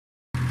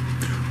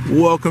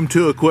Welcome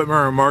to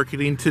Equipment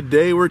Marketing.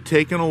 Today we're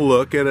taking a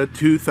look at a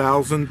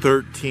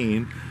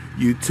 2013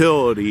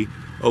 utility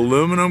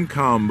aluminum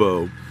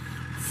combo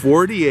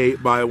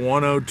 48 by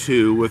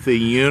 102 with a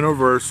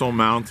universal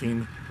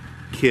mounting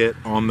kit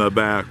on the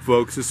back.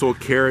 Folks, this will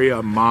carry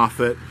a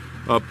Moffett,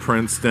 a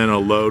Princeton, a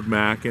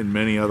Loadmac, and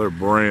many other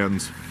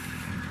brands.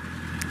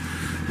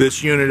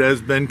 This unit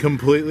has been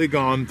completely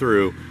gone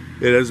through.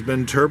 It has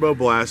been turbo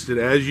blasted.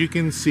 As you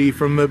can see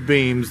from the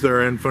beams,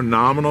 they're in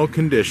phenomenal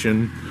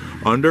condition.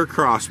 Under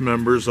cross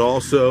members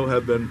also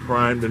have been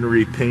primed and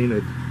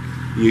repainted.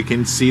 You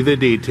can see the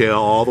detail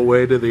all the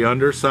way to the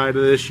underside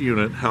of this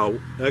unit, how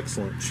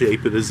excellent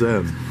shape it is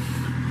in.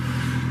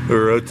 We'll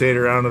rotate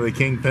around to the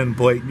kingpin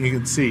plate and you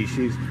can see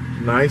she's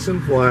nice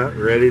and flat,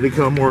 ready to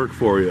come work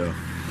for you.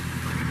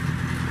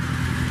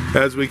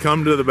 As we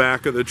come to the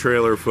back of the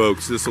trailer,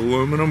 folks, this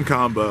aluminum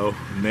combo,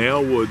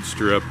 nail wood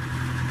strip,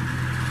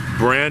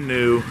 brand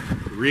new,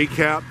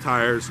 recap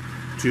tires,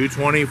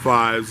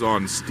 225s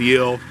on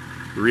steel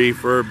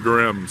refurbed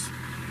rims.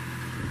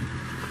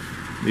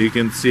 You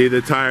can see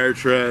the tire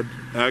tread,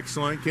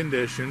 excellent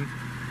condition,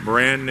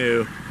 brand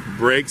new.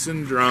 Brakes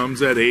and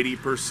drums at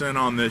 80%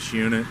 on this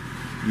unit.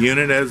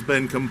 Unit has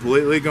been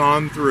completely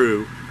gone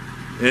through.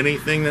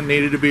 Anything that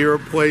needed to be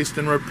replaced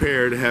and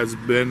repaired has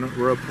been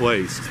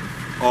replaced.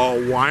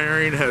 All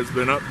wiring has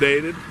been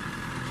updated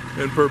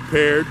and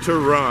prepared to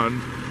run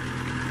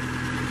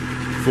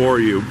for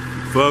you.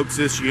 Folks,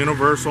 this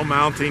universal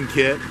mounting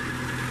kit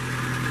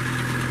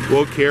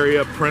will carry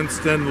a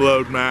Princeton,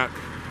 Loadmac,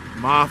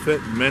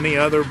 Moffett, many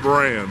other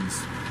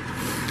brands.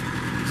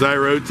 As I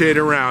rotate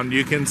around,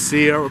 you can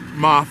see a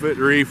Moffett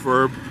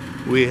refurb.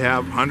 We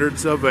have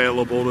hundreds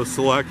available to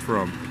select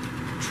from.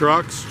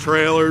 Trucks,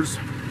 trailers,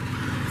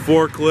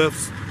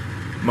 forklifts,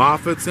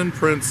 Moffetts and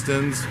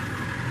Princetons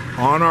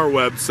on our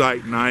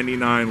website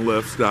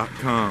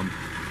 99lifts.com.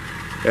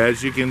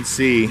 As you can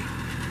see,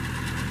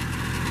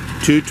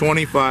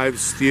 225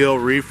 steel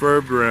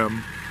refurbed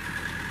rim,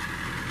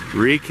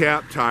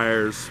 recap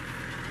tires,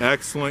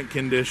 excellent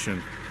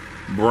condition,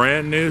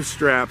 brand new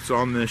straps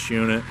on this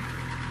unit,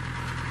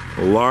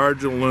 a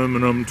large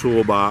aluminum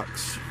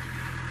toolbox.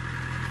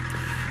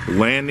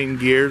 Landing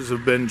gears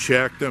have been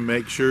checked to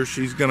make sure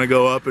she's going to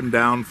go up and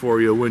down for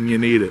you when you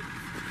need it.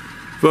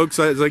 Folks,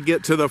 as I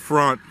get to the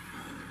front,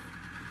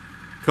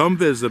 come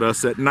visit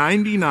us at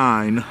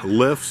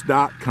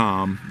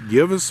 99lifts.com.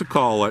 Give us a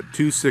call at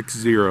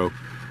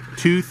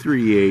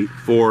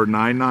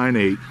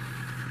 260-238-4998.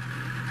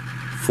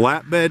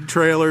 Flatbed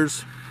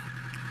trailers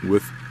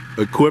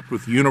equipped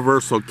with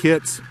universal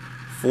kits,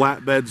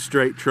 flatbed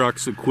straight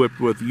trucks equipped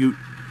with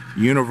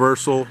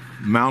universal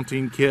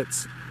mounting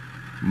kits,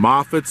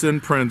 Moffetts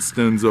and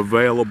Princetons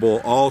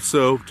available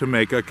also to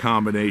make a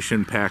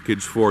combination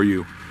package for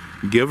you.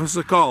 Give us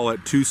a call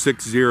at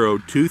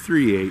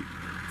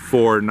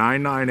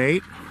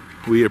 260-238-4998.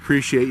 We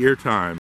appreciate your time.